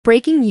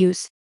Breaking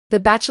news: The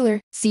Bachelor,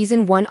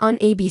 Season 1 on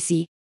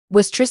ABC,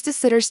 was Trista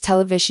Sutter's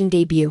television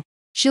debut.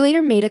 She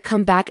later made a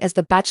comeback as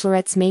the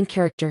Bachelorette's main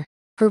character.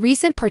 Her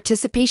recent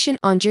participation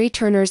on Jerry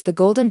Turner's The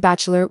Golden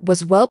Bachelor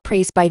was well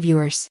praised by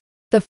viewers.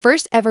 The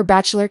first ever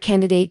Bachelor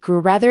candidate grew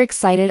rather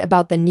excited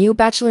about the new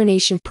Bachelor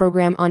Nation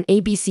program on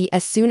ABC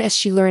as soon as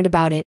she learned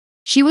about it.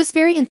 She was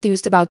very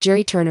enthused about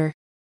Jerry Turner,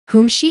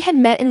 whom she had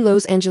met in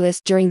Los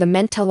Angeles during the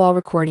Men Tell All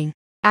recording.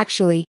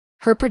 Actually,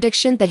 her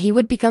prediction that he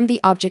would become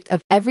the object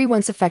of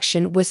everyone's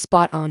affection was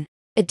spot on.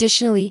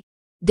 Additionally,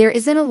 there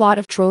isn't a lot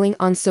of trolling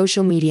on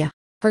social media.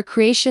 Her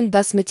creation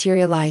thus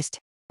materialized.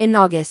 In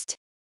August,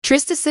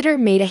 Trista Sutter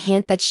made a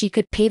hint that she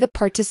could pay the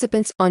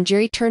participants on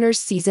Jerry Turner's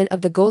season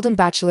of The Golden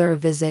Bachelor a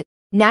visit.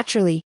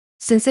 Naturally,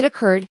 since it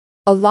occurred,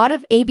 a lot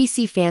of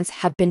ABC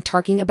fans have been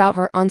talking about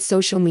her on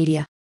social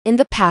media. In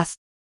the past,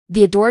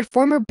 the adored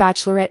former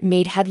Bachelorette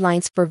made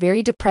headlines for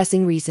very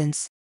depressing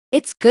reasons.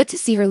 It's good to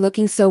see her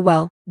looking so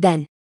well.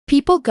 Then,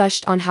 people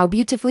gushed on how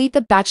beautifully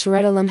the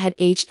Bachelorette alum had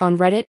aged on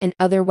Reddit and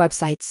other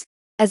websites.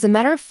 As a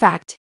matter of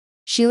fact,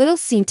 she little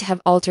seemed to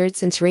have altered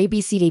since her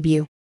ABC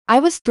debut. I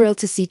was thrilled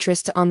to see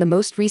Trista on the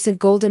most recent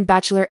Golden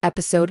Bachelor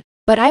episode,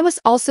 but I was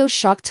also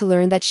shocked to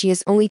learn that she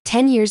is only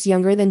 10 years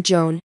younger than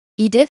Joan,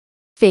 Edith,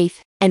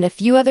 Faith, and a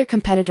few other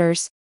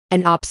competitors,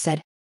 and Op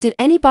said. Did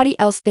anybody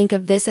else think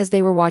of this as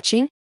they were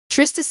watching?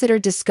 Trista Sutter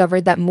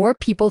discovered that more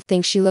people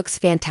think she looks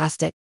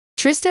fantastic.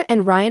 Trista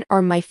and Ryan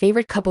are my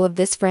favorite couple of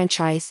this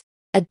franchise,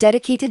 a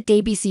dedicated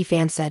ABC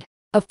fan said.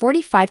 A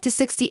 45 to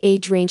 60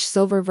 age range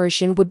silver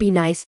version would be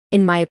nice,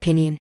 in my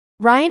opinion.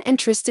 Ryan and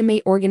Trista may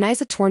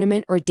organize a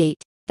tournament or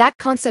date. That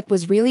concept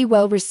was really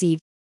well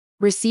received,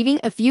 receiving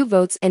a few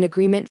votes and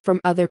agreement from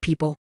other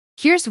people.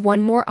 Here's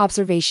one more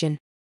observation.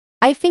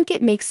 I think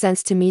it makes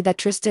sense to me that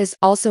Trista is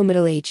also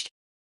middle-aged.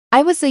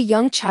 I was a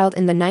young child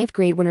in the 9th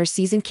grade when her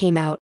season came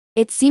out.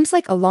 It seems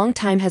like a long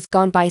time has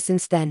gone by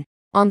since then.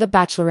 On The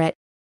Bachelorette,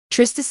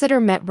 Trista Sutter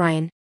met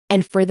Ryan,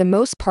 and for the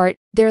most part,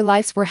 their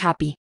lives were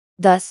happy.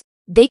 Thus,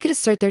 they could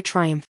assert their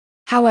triumph.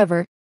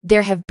 However,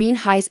 there have been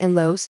highs and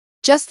lows,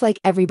 just like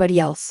everybody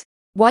else.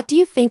 What do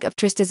you think of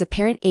Trista's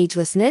apparent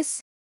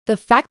agelessness? The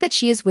fact that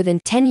she is within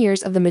 10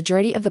 years of the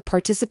majority of the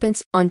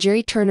participants on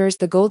Jerry Turner's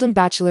The Golden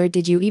Bachelor,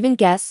 did you even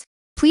guess?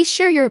 Please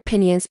share your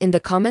opinions in the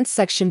comments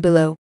section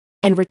below,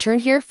 and return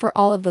here for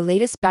all of the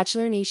latest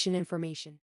Bachelor Nation information.